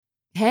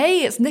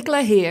Hey, it's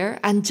Nicola here,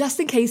 and just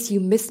in case you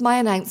missed my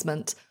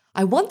announcement,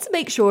 I want to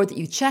make sure that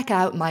you check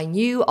out my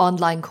new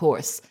online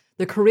course,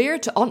 The Career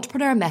to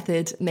Entrepreneur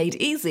Method Made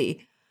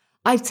Easy.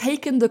 I've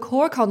taken the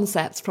core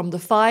concepts from the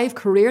 5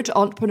 Career to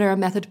Entrepreneur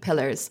Method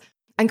pillars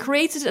and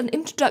created an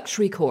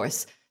introductory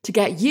course to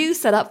get you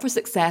set up for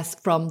success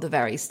from the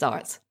very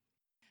start.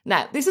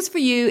 Now, this is for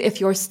you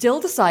if you're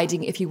still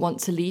deciding if you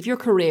want to leave your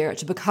career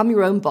to become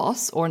your own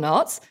boss or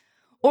not,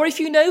 or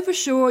if you know for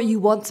sure you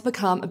want to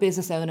become a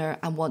business owner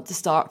and want to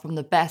start from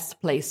the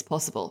best place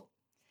possible.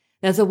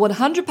 There's a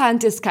 £100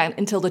 discount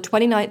until the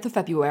 29th of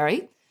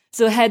February,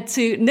 so head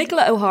to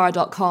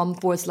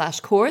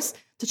nicolaohara.com/course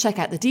to check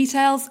out the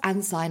details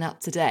and sign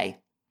up today.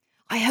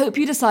 I hope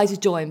you decide to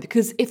join,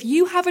 because if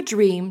you have a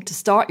dream to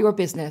start your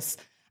business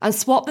and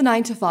swap the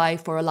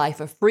 9-to-5 for a life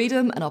of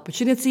freedom and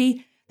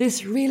opportunity,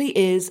 this really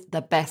is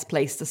the best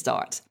place to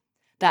start.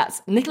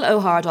 That's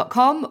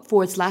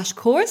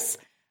nicolaohara.com/course.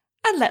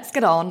 And let's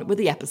get on with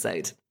the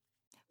episode.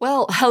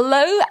 Well,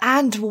 hello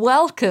and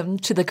welcome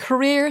to the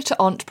Career to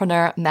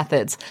Entrepreneur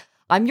Method.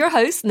 I'm your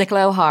host,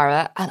 Nicola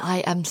O'Hara, and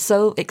I am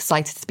so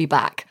excited to be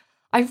back.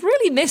 I've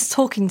really missed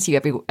talking to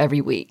you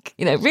every week,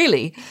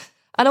 really.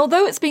 And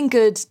although it's been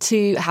good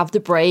to have the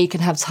break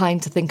and have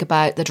time to think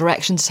about the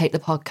direction to take the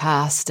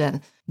podcast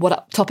and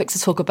what topics to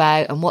talk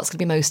about and what's going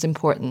to be most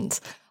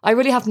important, I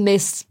really have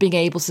missed being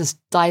able to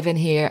dive in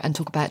here and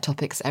talk about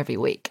topics every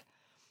week.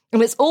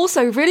 And it's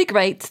also really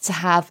great to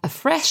have a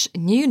fresh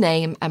new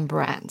name and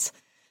brand.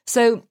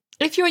 So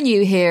if you're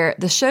new here,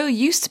 the show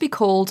used to be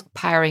called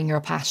Powering Your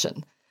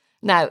Passion.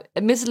 Now,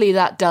 admittedly,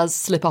 that does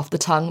slip off the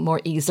tongue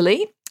more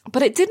easily,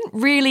 but it didn't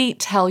really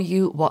tell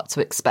you what to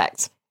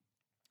expect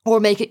or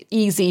make it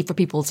easy for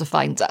people to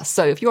find us.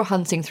 So if you're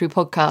hunting through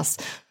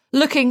podcasts,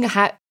 looking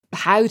at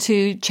how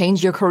to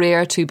change your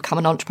career to become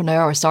an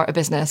entrepreneur or start a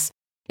business,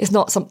 it's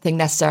not something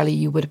necessarily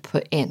you would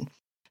put in.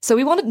 So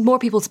we wanted more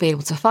people to be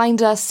able to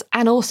find us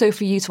and also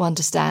for you to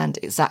understand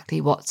exactly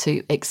what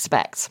to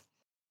expect.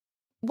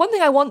 One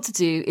thing I want to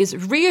do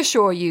is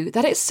reassure you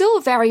that it's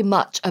still very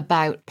much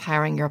about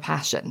powering your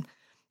passion,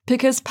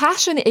 because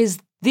passion is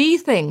the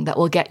thing that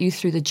will get you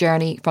through the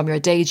journey from your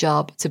day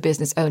job to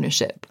business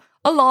ownership,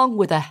 along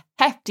with a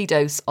hefty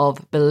dose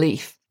of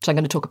belief, which I'm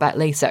going to talk about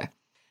later.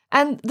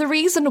 And the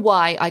reason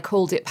why I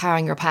called it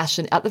Powering Your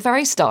Passion at the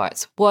very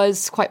start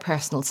was quite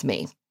personal to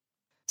me.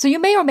 So you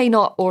may or may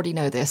not already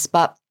know this,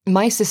 but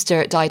my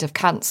sister died of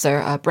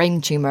cancer, a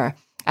brain tumour,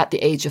 at the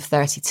age of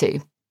 32.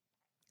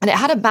 And it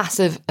had a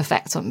massive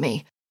effect on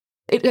me.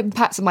 It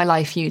impacted my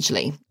life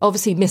hugely.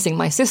 Obviously missing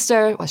my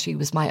sister, well, she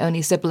was my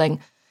only sibling,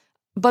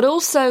 but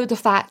also the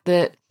fact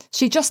that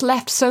she just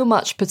left so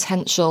much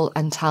potential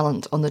and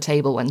talent on the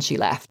table when she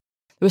left.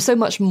 There was so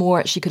much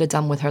more she could have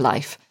done with her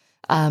life.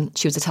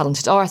 She was a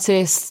talented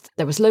artist.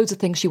 There was loads of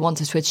things she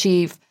wanted to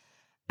achieve,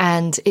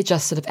 and it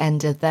just sort of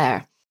ended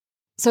there.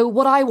 So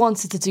what I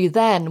wanted to do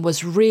then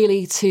was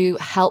really to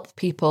help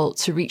people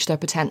to reach their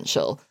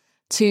potential,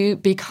 to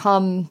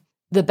become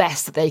the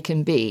best that they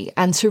can be,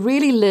 and to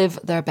really live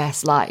their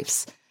best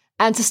lives.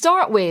 And to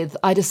start with,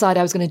 I decided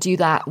I was going to do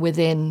that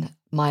within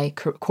my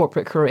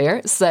corporate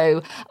career.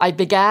 So I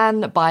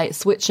began by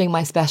switching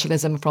my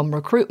specialism from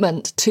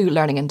recruitment to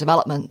learning and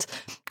development,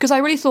 because I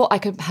really thought I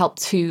could help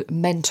to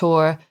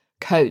mentor,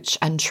 coach,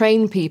 and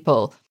train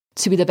people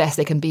to be the best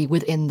they can be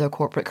within their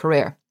corporate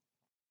career.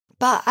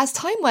 But as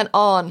time went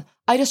on,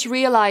 I just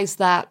realised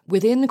that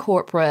within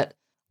corporate,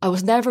 I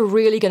was never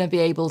really going to be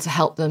able to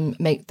help them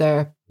make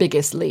their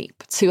biggest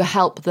leap, to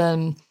help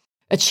them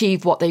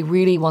achieve what they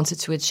really wanted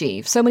to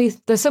achieve.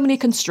 There's so many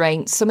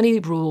constraints, so many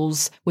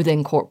rules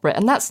within corporate,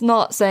 and that's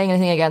not saying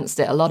anything against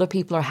it. A lot of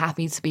people are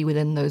happy to be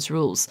within those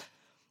rules.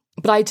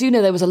 But I do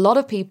know there was a lot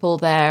of people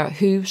there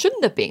who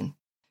shouldn't have been,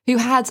 who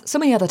had so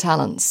many other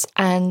talents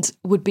and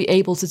would be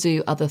able to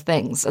do other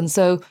things. And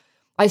so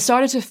I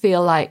started to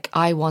feel like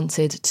I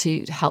wanted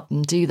to help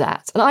them do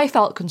that. And I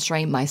felt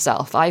constrained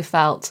myself. I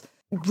felt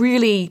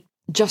really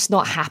just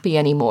not happy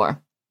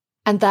anymore.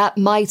 And that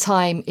my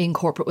time in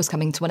corporate was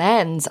coming to an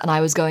end and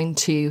I was going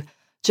to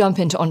jump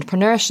into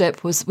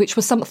entrepreneurship, which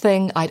was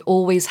something I'd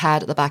always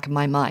had at the back of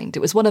my mind.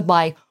 It was one of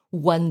my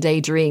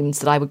one-day dreams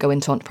that I would go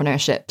into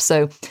entrepreneurship.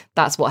 So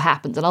that's what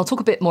happened. And I'll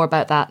talk a bit more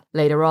about that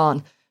later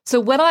on.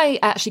 So when I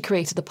actually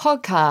created the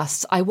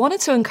podcast, I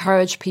wanted to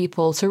encourage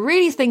people to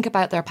really think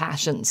about their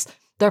passions,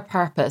 their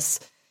purpose,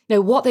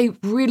 what they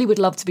really would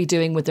love to be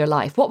doing with their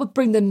life, what would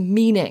bring them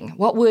meaning,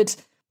 what would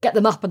get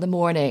them up in the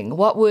morning,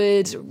 what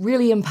would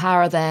really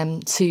empower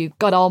them to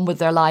get on with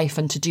their life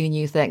and to do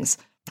new things.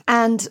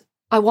 And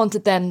I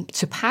wanted them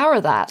to power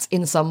that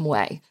in some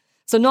way.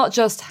 So not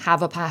just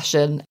have a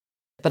passion,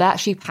 but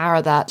actually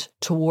power that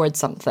towards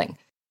something.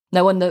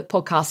 Now, when the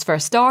podcast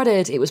first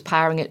started, it was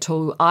powering it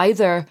to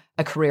either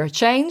a career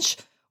change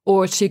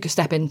or to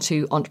step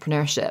into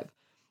entrepreneurship.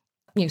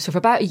 So for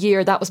about a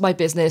year, that was my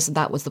business and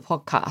that was the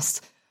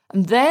podcast.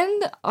 And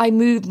then I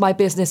moved my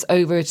business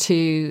over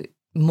to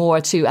more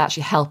to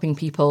actually helping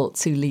people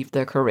to leave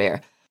their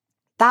career.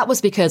 That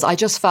was because I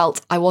just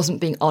felt I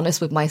wasn't being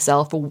honest with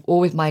myself or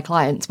with my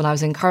clients when I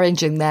was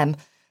encouraging them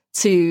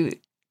to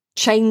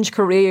change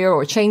career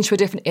or change to a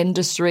different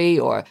industry,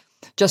 or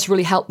just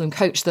really help them,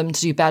 coach them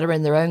to do better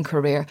in their own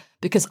career,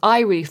 because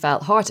I really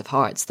felt, heart of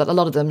hearts, that a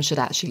lot of them should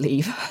actually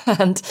leave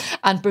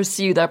and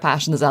pursue their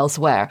passions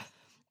elsewhere.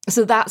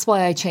 So that's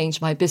why I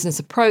changed my business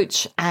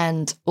approach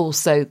and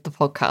also the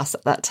podcast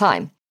at that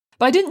time.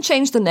 But I didn't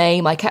change the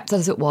name. I kept it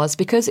as it was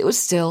because it was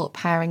still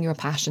powering your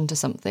passion to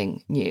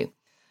something new.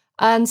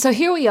 And so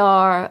here we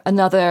are,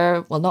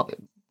 another, well,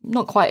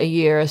 not quite a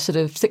year, sort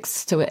of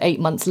 6 to 8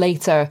 months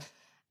later.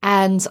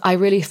 And I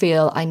really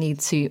feel I need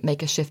to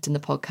make a shift in the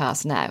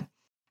podcast now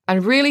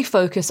and really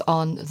focus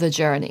on the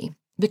journey,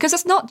 because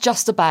it's not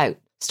just about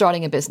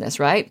starting a business,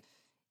 right?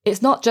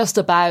 It's not just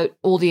about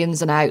all the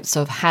ins and outs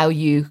of how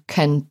you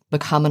can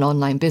become an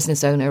online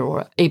business owner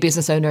or a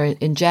business owner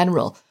in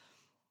general.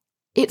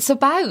 It's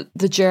about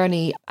the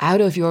journey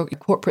out of your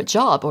corporate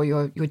job or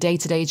your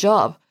day-to-day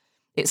job.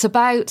 It's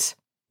about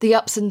the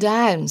ups and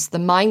downs, the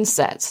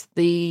mindset,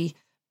 the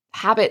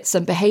habits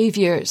and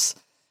behaviors.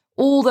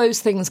 All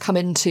those things come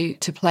into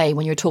play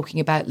when you're talking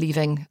about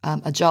leaving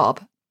a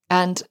job,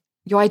 and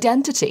your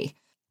identity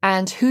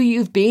and who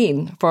you've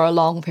been for a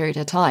long period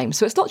of time.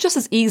 So it's not just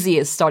as easy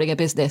as starting a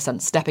business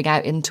and stepping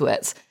out into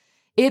it.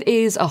 It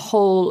is a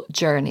whole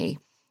journey.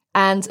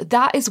 And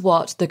that is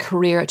what the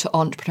Career to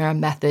Entrepreneur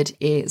method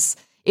is.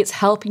 It's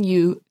helping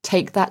you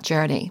take that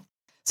journey.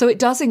 So it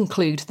does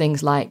include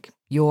things like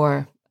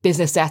your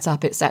business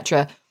setup,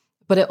 etc.,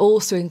 but it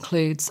also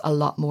includes a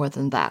lot more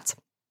than that.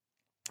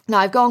 Now,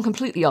 I've gone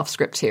completely off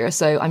script here,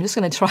 so I'm just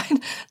going to try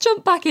and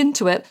jump back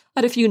into it.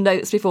 I had a few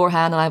notes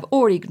beforehand, and I've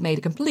already made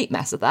a complete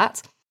mess of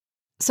that.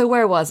 So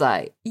where was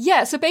I?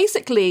 Yeah, so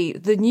basically,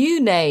 the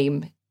new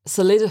name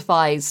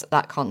solidifies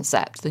that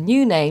concept. The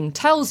new name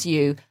tells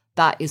you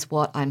that is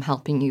what I'm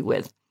helping you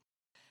with.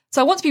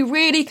 So I want to be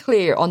really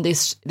clear on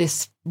this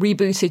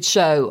rebooted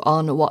show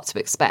on what to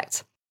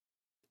expect.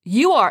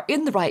 You are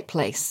in the right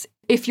place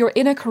if you're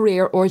in a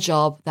career or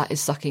job that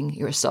is sucking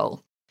your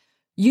soul.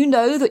 You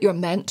know that you're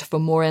meant for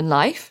more in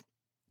life.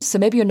 So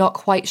maybe you're not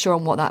quite sure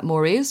on what that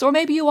more is, or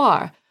maybe you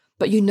are,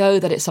 but you know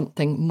that it's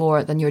something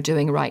more than you're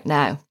doing right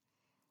now.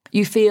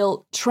 You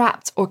feel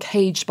trapped or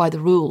caged by the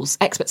rules,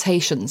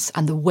 expectations,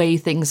 and the way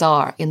things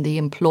are in the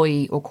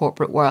employee or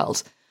corporate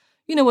world.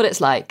 You know what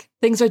it's like.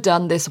 Things are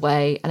done this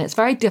way, and it's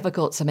very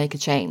difficult to make a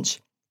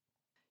change.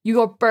 You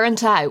are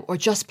burnt out or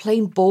just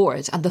plain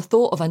bored, and the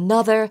thought of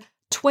another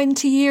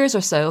 20 years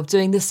or so of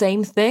doing the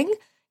same thing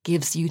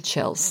gives you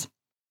chills.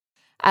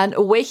 And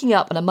waking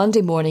up on a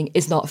Monday morning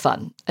is not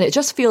fun, and it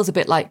just feels a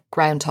bit like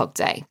Groundhog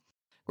Day.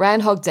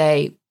 Groundhog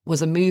Day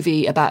was a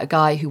movie about a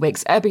guy who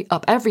wakes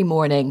up every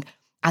morning,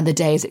 and the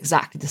day is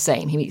exactly the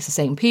same. He meets the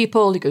same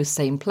people, he goes to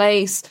the same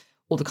place,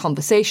 all the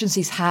conversations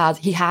he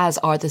has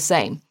are the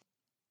same.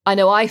 I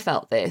know I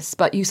felt this,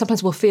 but you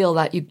sometimes will feel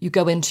that you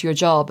go into your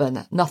job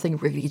and nothing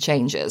really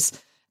changes.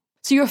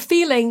 So you're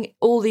feeling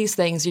all these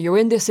things, you're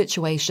in this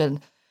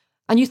situation,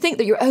 and you think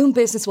that your own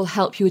business will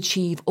help you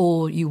achieve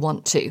all you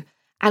want to,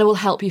 and it will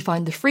help you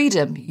find the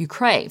freedom you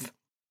crave.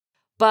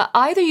 But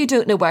either you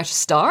don't know where to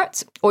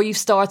start, or you've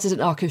started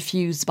and are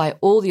confused by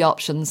all the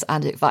options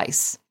and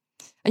advice.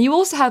 And you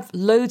also have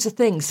loads of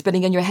things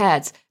spinning in your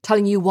head,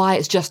 telling you why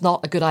it's just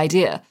not a good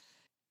idea.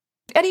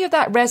 If any of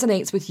that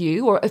resonates with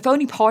you, or if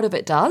only part of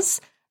it does,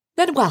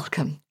 then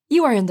welcome.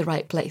 You are in the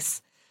right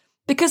place.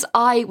 Because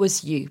I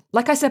was you.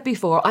 Like I said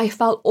before, I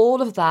felt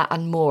all of that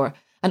and more,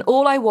 and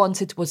all I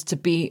wanted was to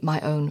be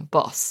my own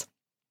boss.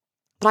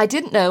 But I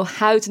didn't know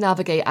how to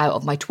navigate out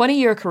of my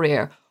 20-year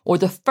career or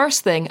the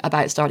first thing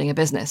about starting a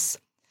business.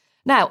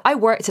 Now, I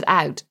worked it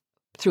out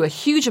through a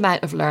huge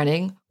amount of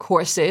learning,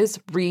 courses,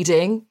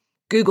 reading,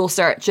 Google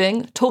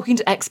searching, talking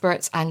to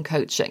experts and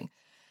coaching.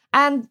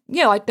 And,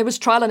 there was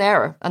trial and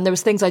error, and there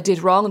was things I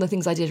did wrong and the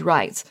things I did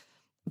right.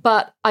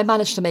 But I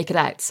managed to make it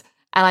out,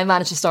 and I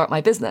managed to start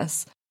my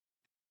business.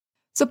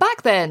 So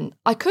back then,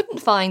 I couldn't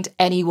find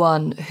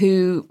anyone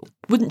who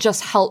wouldn't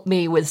just help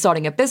me with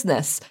starting a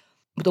business,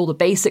 with all the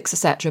basics,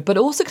 etc., but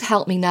also could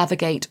help me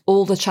navigate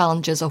all the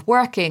challenges of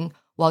working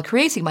while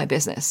creating my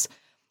business,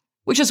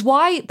 which is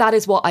why that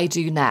is what I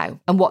do now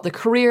and what the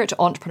Career to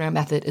Entrepreneur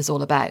method is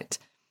all about.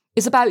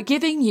 It's about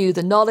giving you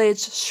the knowledge,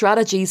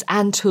 strategies,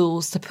 and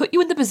tools to put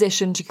you in the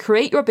position to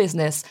create your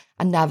business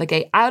and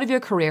navigate out of your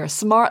career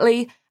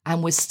smartly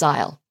and with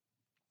style.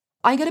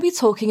 I'm going to be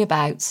talking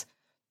about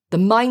the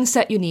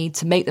mindset you need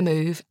to make the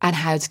move and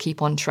how to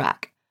keep on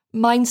track.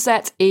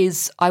 Mindset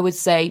is, I would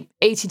say,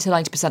 80 to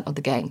 90% of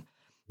the game,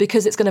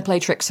 because it's going to play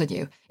tricks on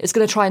you. It's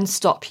going to try and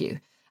stop you.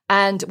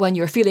 And when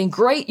you're feeling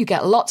great, you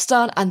get lots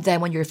done. And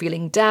then when you're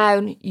feeling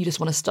down, you just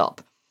want to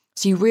stop.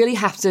 So you really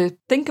have to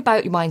think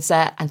about your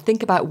mindset and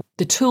think about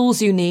the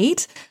tools you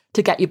need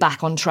to get you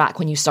back on track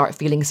when you start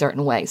feeling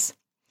certain ways.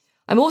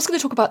 I'm also going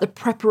to talk about the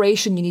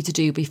preparation you need to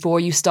do before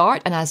you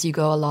start and as you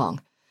go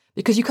along,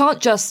 because you can't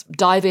just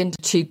dive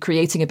into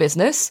creating a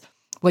business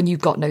when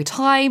you've got no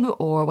time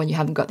or when you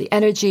haven't got the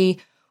energy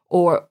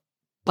or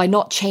by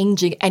not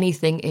changing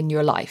anything in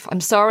your life.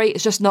 I'm sorry,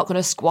 it's just not going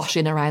to squash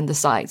in around the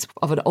sides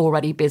of an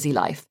already busy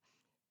life.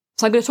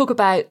 So I'm going to talk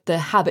about the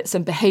habits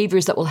and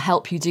behaviours that will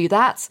help you do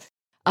that.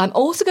 I'm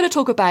also going to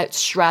talk about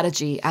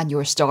strategy and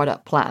your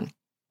startup plan.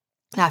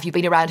 Now, if you've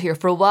been around here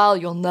for a while,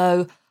 you'll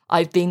know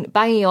I've been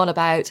banging on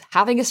about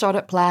having a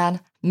startup plan,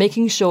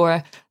 making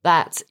sure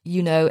that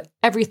you know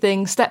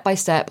everything step by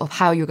step of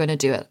how you're going to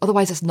do it.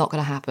 Otherwise, it's not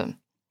going to happen.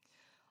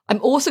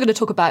 I'm also going to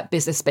talk about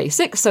business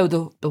basics, so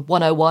the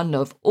 101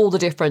 of all the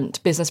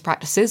different business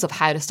practices of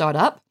how to start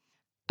up.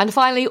 And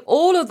finally,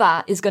 all of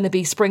that is going to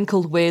be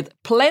sprinkled with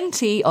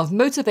plenty of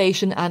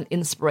motivation and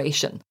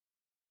inspiration.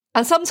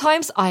 And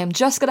sometimes I am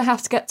just going to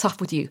have to get tough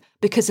with you,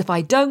 because if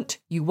I don't,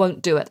 you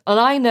won't do it. And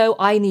I know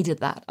I needed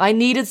that. I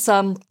needed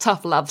some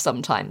tough love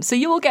sometimes. So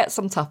you will get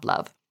some tough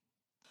love.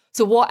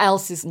 So what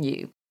else is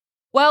new?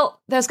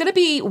 Well, there's going to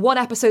be one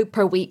episode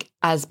per week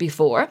as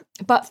before,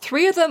 but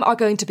 3 of them are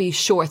going to be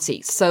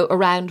shorties. So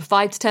around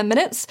 5 to 10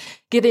 minutes,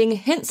 giving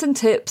hints and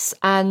tips,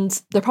 and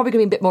they're probably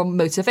going to be a bit more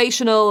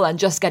motivational and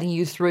just getting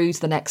you through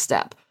to the next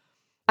step.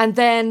 And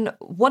then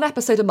 1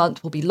 episode a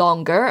month will be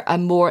longer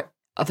and more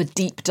of a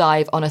deep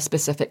dive on a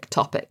specific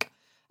topic.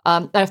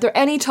 Now, if there are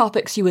any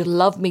topics you would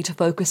love me to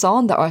focus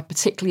on that are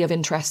particularly of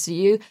interest to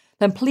you,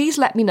 then please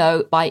let me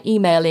know by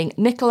emailing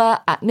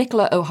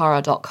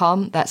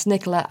nicola@nicolaohara.com. That's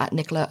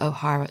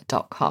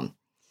nicola@nicolaohara.com.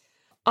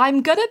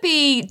 I'm going to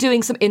be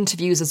doing some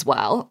interviews as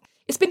well.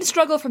 It's been a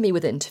struggle for me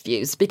with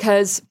interviews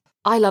because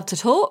I love to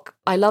talk.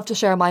 I love to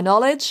share my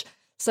knowledge.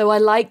 So I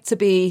like to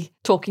be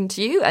talking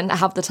to you and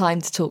have the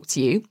time to talk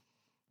to you.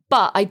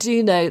 But I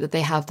do know that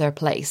they have their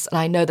place. And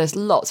I know there's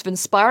lots of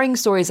inspiring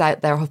stories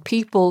out there of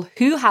people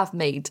who have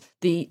made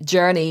the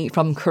journey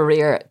from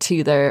career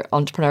to their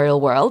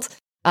entrepreneurial world.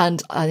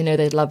 And I know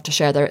they'd love to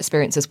share their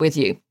experiences with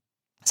you.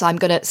 So I'm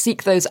going to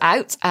seek those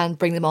out and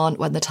bring them on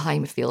when the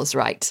time feels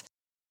right.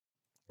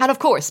 And of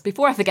course,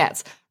 before I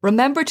forget,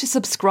 remember to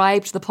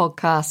subscribe to the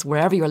podcast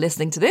wherever you're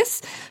listening to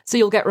this, so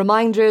you'll get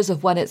reminders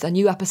of when a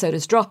new episode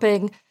is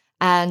dropping,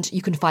 and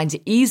you can find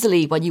it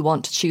easily when you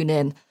want to tune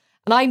in.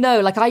 And I know,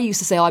 like I used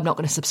to say, I'm not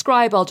going to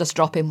subscribe, I'll just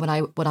drop in when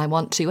I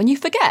want to, and you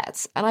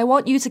forget. And I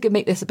want you to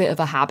make this a bit of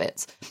a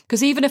habit,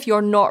 because even if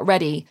you're not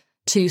ready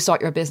to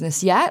start your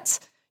business yet,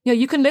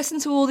 you can listen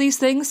to all these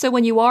things. So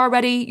when you are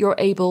ready, you're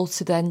able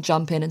to then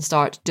jump in and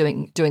start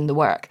doing the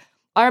work.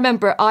 I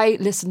remember I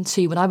listened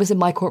to, when I was in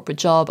my corporate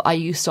job,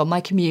 on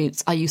my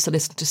commutes, I used to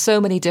listen to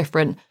so many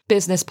different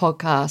business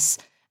podcasts.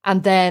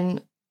 And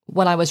then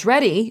when I was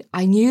ready,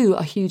 I knew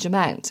a huge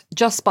amount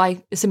just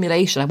by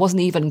assimilation. I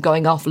wasn't even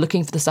going off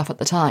looking for the stuff at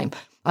the time.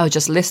 I was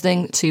just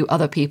listening to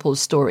other people's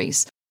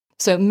stories.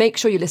 So make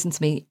sure you listen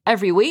to me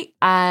every week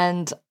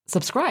and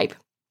subscribe.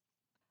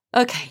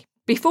 Okay,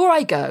 before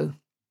I go,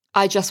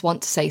 I just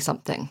want to say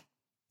something.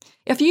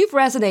 If you've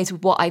resonated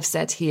with what I've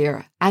said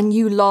here and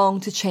you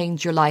long to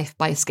change your life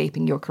by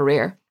escaping your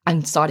career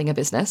and starting a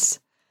business,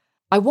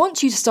 I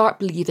want you to start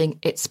believing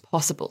it's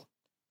possible.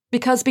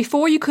 Because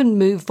before you can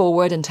move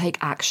forward and take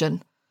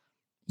action,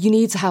 you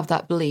need to have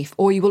that belief,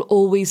 or you will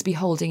always be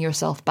holding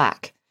yourself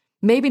back.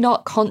 Maybe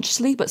not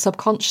consciously, but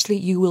subconsciously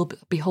you will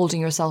be holding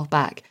yourself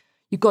back.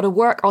 You've got to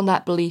work on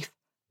that belief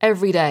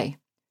every day.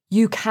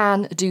 You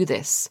can do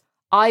this.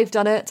 I've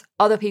done it.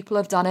 Other people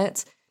have done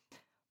it.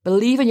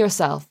 Believe in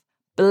yourself,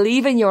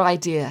 believe in your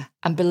idea,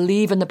 and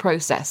believe in the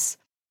process.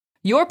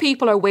 Your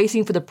people are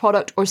waiting for the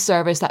product or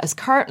service that is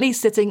currently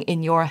sitting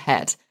in your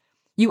head.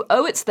 You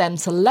owe it to them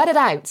to let it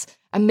out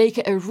and make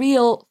it a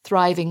real,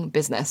 thriving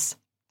business.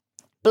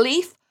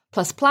 Belief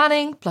plus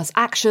planning plus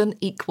action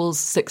equals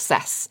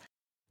success.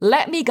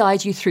 Let me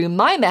guide you through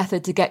my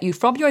method to get you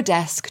from your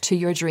desk to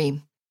your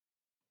dream.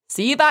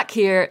 See you back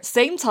here,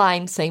 same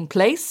time, same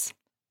place.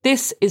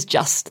 This is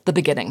just the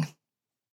beginning.